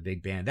over the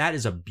big band, that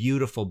is a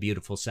beautiful,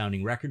 beautiful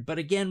sounding record. But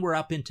again, we're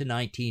up into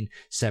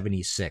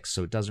 1976,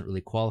 so it doesn't really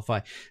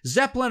qualify.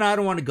 Zeppelin, I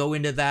don't want to go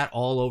into that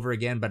all over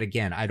again, but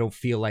again, I don't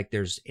feel like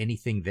there's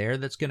anything there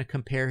that's going to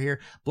compare here.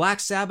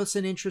 Black Sabbath's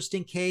an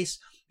interesting case.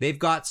 They've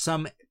got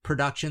some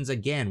productions,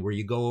 again, where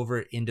you go over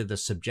into the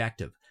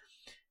subjective.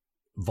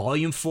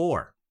 Volume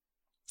 4.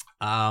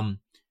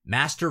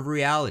 Master of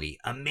Reality,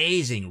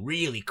 amazing,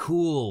 really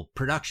cool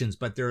productions,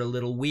 but they're a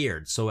little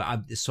weird. So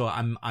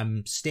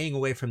I'm staying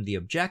away from the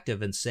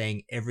objective and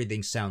saying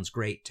everything sounds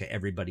great to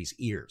everybody's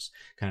ears,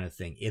 kind of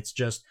thing. It's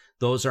just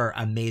those are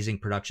amazing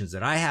productions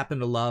that I happen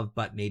to love,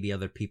 but maybe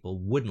other people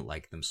wouldn't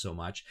like them so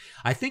much.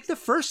 I think the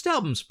first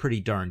album's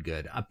pretty darn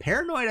good.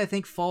 Paranoid, I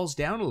think, falls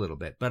down a little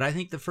bit, but I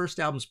think the first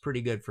album's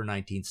pretty good for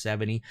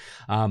 1970.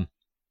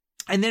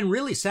 And then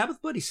really Sabbath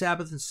Bloody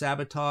Sabbath and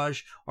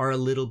Sabotage are a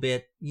little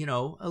bit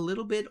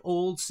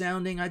old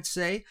sounding, I'd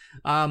say.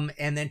 And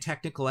then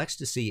Technical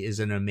Ecstasy is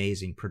an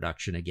amazing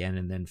production again.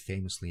 And then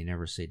famously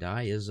Never Say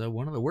Die is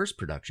one of the worst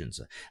productions,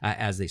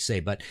 as they say.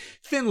 But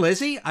Thin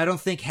Lizzy, I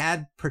don't think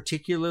had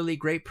particularly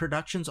great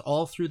productions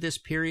all through this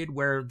period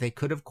where they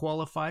could have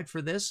qualified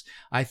for this.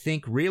 I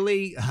think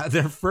really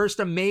their first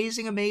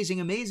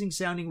amazing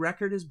sounding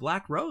record is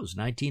Black Rose,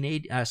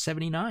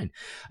 1979.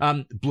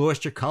 Blue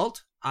Oyster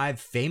Cult,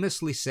 I've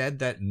famously said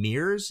that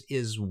Mirrors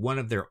is one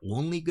of their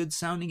only good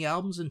sounding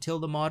albums until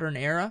the modern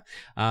era.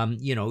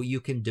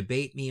 You can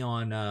debate me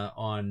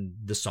on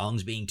the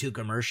songs being too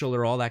commercial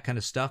or all that kind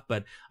of stuff,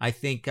 but I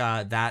think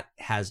that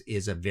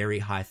is a very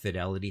high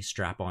fidelity,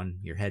 strap on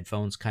your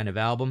headphones kind of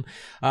album.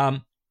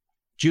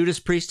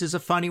 Judas Priest is a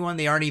funny one.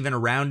 They aren't even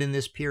around in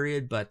this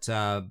period, but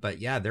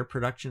yeah, their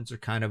productions are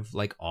kind of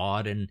like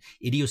odd and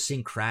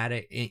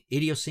idiosyncratic,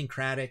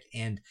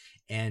 and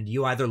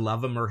you either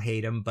love them or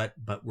hate them, but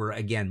we're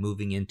again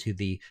moving into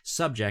the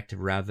subjective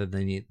rather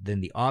than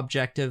the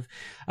objective.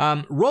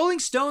 Rolling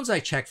Stones, I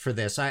checked for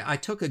this. I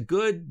took a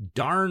good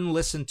darn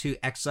listen to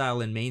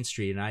Exile in Main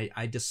Street, and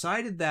I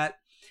decided that,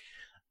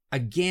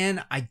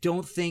 again, I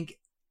don't think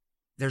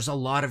there's a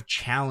lot of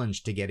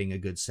challenge to getting a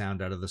good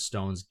sound out of the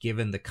Stones,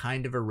 given the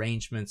kind of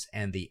arrangements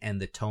and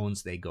the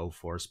tones they go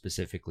for,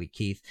 specifically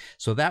Keith.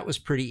 So that was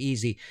pretty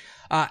easy.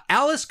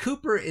 Alice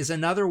Cooper is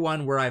another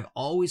one where I've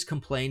always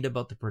complained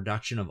about the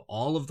production of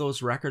all of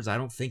those records. I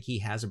don't think he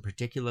has a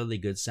particularly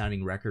good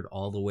sounding record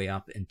all the way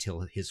up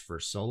until his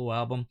first solo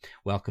album,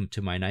 Welcome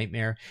to My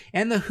Nightmare.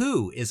 And The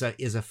Who is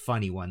a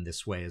funny one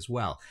this way as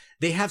well.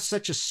 They have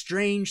such a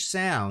strange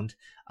sound.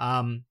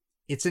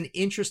 It's an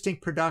interesting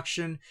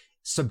production.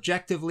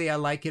 Subjectively, I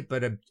like it,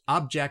 but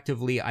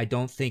objectively, I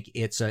don't think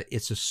it's a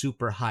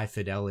super high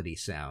fidelity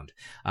sound,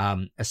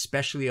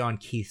 especially on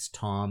Keith's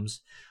toms.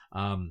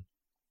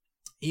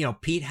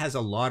 Pete has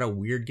a lot of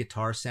weird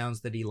guitar sounds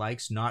that he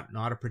likes, not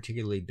a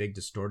particularly big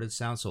distorted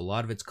sound, so a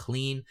lot of it's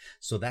clean,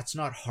 so that's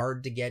not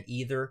hard to get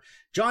either.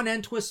 John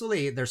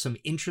Entwistle, there's some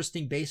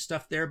interesting bass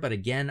stuff there, but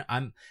again,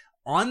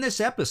 on this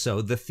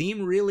episode, the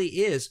theme really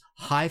is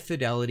high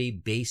fidelity,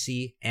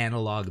 bassy,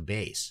 analog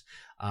bass.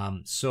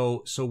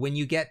 So when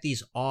you get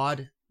these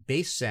odd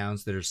bass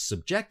sounds that are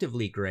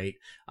subjectively great,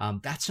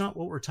 that's not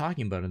what we're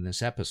talking about in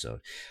this episode.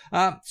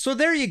 So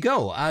there you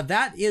go.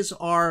 That is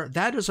our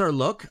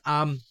look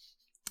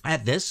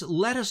at this.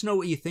 Let us know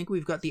what you think.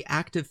 We've got the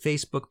active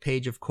Facebook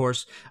page, of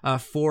course,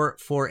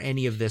 for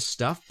any of this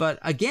stuff. But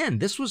again,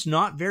 this was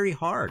not very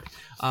hard.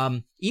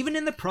 Even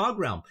in the prog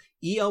realm,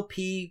 ELP,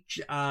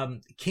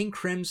 King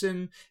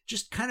Crimson,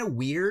 just kind of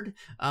weird.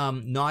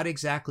 Not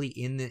exactly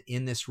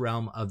in this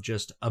realm of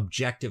just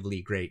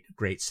objectively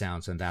great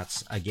sounds, and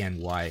that's again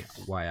why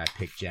I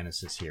picked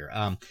Genesis here.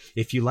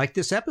 If you like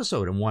this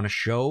episode and want to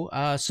show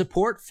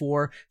support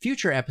for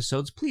future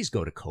episodes, please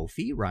go to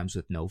Ko-fi, rhymes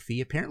with no fee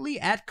apparently,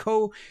 at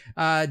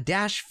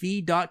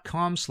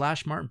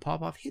ko-fi.com/Martin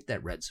Popoff. Hit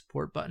that red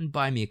support button,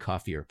 buy me a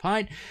coffee or a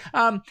pint.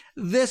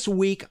 This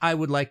week I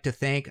would like to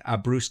thank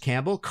Bruce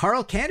Campbell,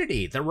 Carl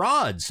Kennedy, the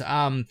Rods.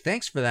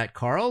 Thanks for that,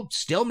 Carl.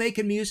 Still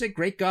making music,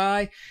 great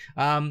guy.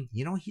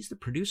 He's the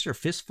producer of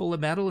Fistful of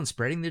Metal and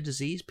Spreading the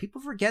Disease.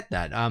 People forget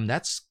that.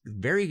 That's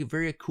very,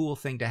 very cool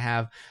thing to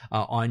have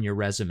on your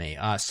resume.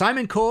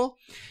 Simon Cole,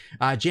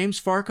 James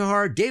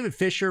Farquhar, David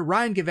Fisher,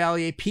 Ryan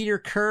Gavalier, Peter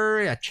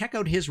Kerr. Check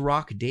out his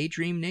Rock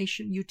Daydream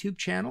Nation YouTube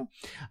channel.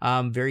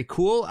 Very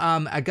cool.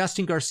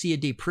 Agustin Garcia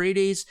de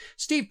Paredes,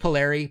 Steve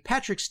Polari,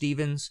 Patrick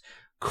Stevens,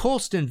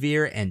 Colston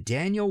Veer, and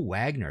Daniel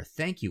Wagner.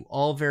 Thank you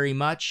all very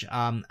much.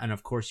 And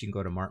of course, you can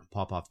go to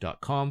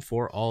martinpopoff.com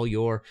for all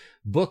your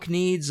book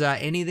needs.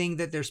 Anything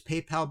that there's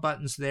PayPal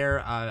buttons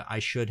there, I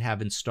should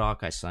have in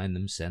stock. I sign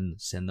them,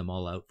 send them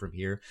all out from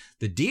here.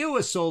 The Dio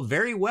is sold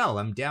very well.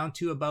 I'm down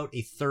to about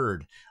a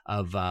third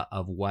of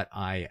what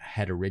I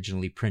had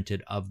originally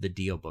printed of the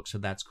Dio book. So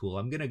that's cool.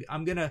 I'm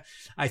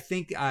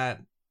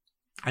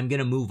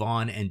gonna move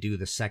on and do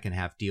the second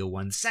half Dio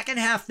one. The second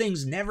half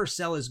things never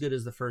sell as good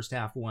as the first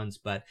half ones,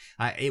 but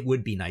it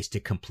would be nice to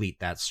complete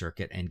that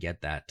circuit and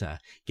get that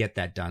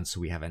done, so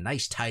we have a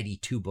nice tidy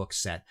 2-book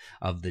set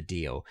of the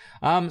Dio.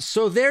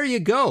 So there you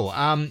go.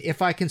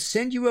 If I can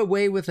send you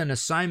away with an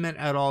assignment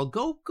at all,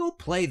 go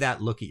play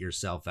that Look at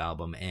Yourself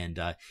album, and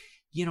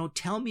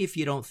tell me if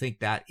you don't think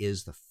that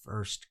is the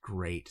first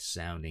great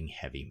sounding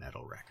heavy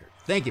metal record.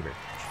 Thank you very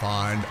much.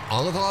 Find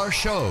all of our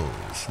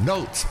shows,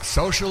 notes,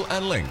 social,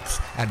 and links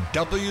at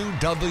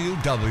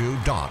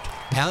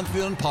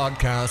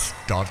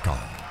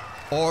www.pantheonpodcast.com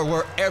or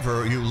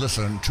wherever you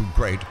listen to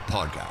great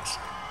podcasts.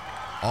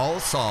 All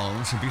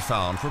songs can be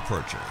found for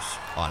purchase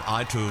on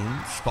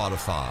iTunes,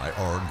 Spotify,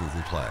 or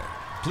Google Play.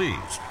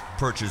 Please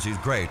purchase these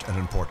great and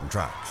important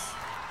tracks.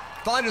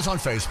 Find us on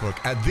Facebook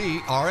at the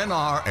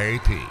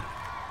RNRAP.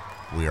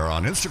 We are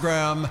on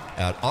Instagram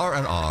at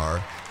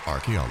RNR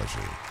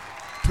Archaeology.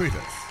 Tweet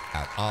us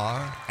at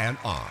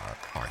RNR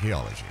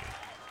Archaeology.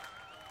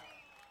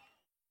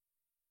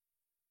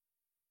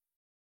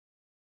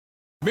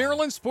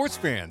 Maryland sports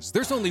fans,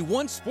 there's only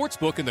one sports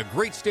book in the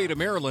great state of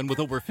Maryland with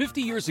over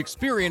 50 years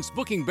experience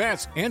booking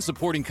bets and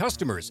supporting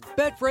customers.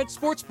 Betfred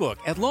Sportsbook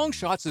at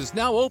Longshots is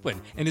now open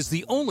and is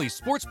the only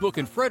sports book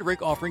in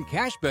Frederick offering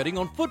cash betting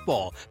on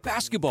football,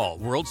 basketball,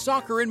 world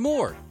soccer, and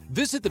more.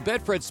 Visit the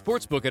Betfred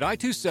Sportsbook at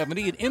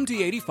I-270 and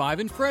MD-85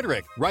 in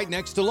Frederick, right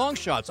next to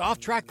Longshots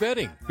off-track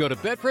betting. Go to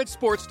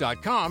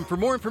betfredsports.com for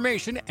more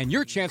information and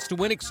your chance to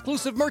win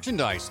exclusive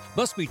merchandise.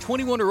 Must be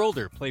 21 or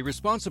older. Play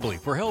responsibly.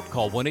 For help,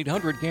 call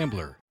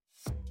 1-800-GAMBLER.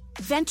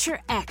 Venture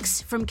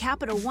X from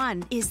Capital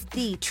One is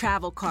the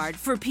travel card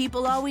for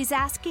people always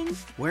asking,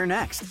 Where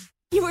next?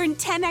 You earn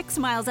 10x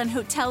miles on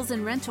hotels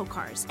and rental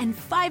cars, and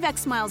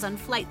 5x miles on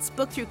flights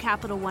booked through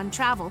Capital One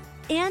Travel,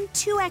 and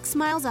 2x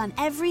miles on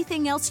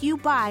everything else you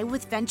buy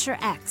with Venture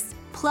X.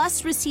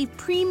 Plus, receive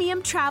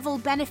premium travel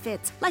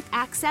benefits like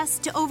access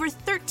to over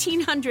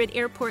 1,300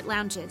 airport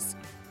lounges.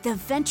 The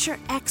Venture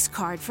X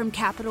card from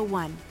Capital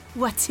One.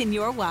 What's in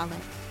your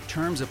wallet?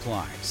 Terms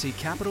apply. See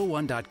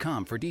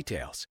CapitalOne.com for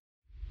details.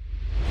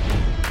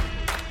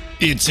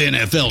 It's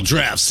NFL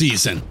draft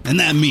season, and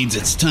that means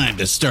it's time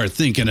to start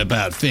thinking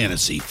about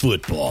fantasy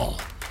football.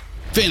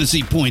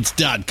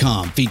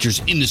 FantasyPoints.com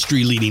features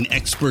industry-leading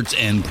experts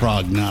and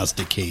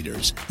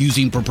prognosticators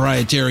using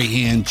proprietary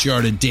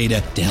hand-charted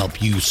data to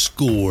help you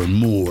score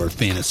more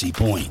fantasy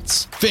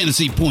points.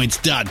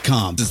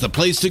 FantasyPoints.com is the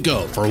place to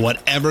go for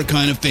whatever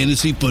kind of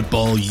fantasy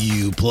football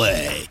you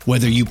play.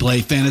 Whether you play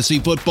fantasy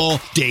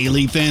football,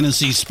 daily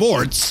fantasy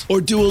sports,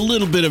 or do a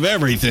little bit of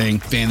everything,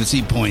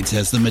 Fantasy Points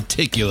has the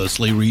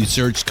meticulously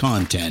researched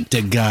content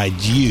to guide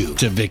you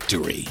to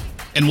victory.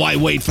 And why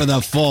wait for the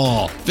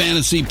fall?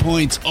 Fantasy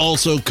Points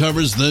also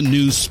covers the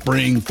new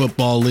spring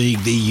football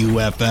league, the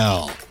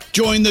UFL.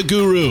 Join the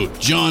guru,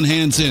 John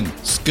Hansen,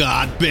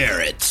 Scott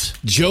Barrett,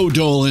 Joe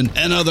Dolan,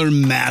 and other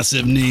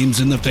massive names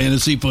in the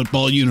fantasy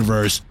football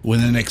universe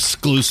with an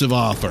exclusive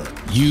offer.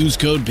 Use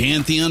code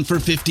Pantheon for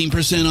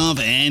 15% off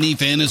any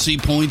Fantasy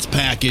Points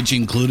package,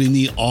 including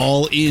the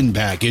all-in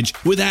package,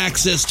 with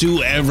access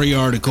to every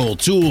article,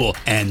 tool,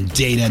 and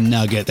data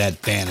nugget that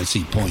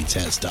Fantasy Points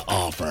has to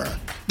offer.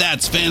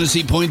 That's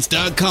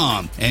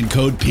FantasyPoints.com and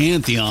code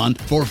Pantheon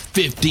for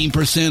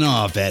 15%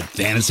 off at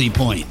Fantasy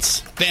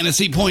Points.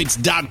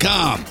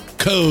 FantasyPoints.com,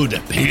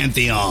 code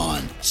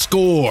Pantheon.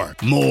 Score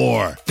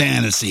more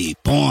fantasy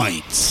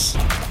points.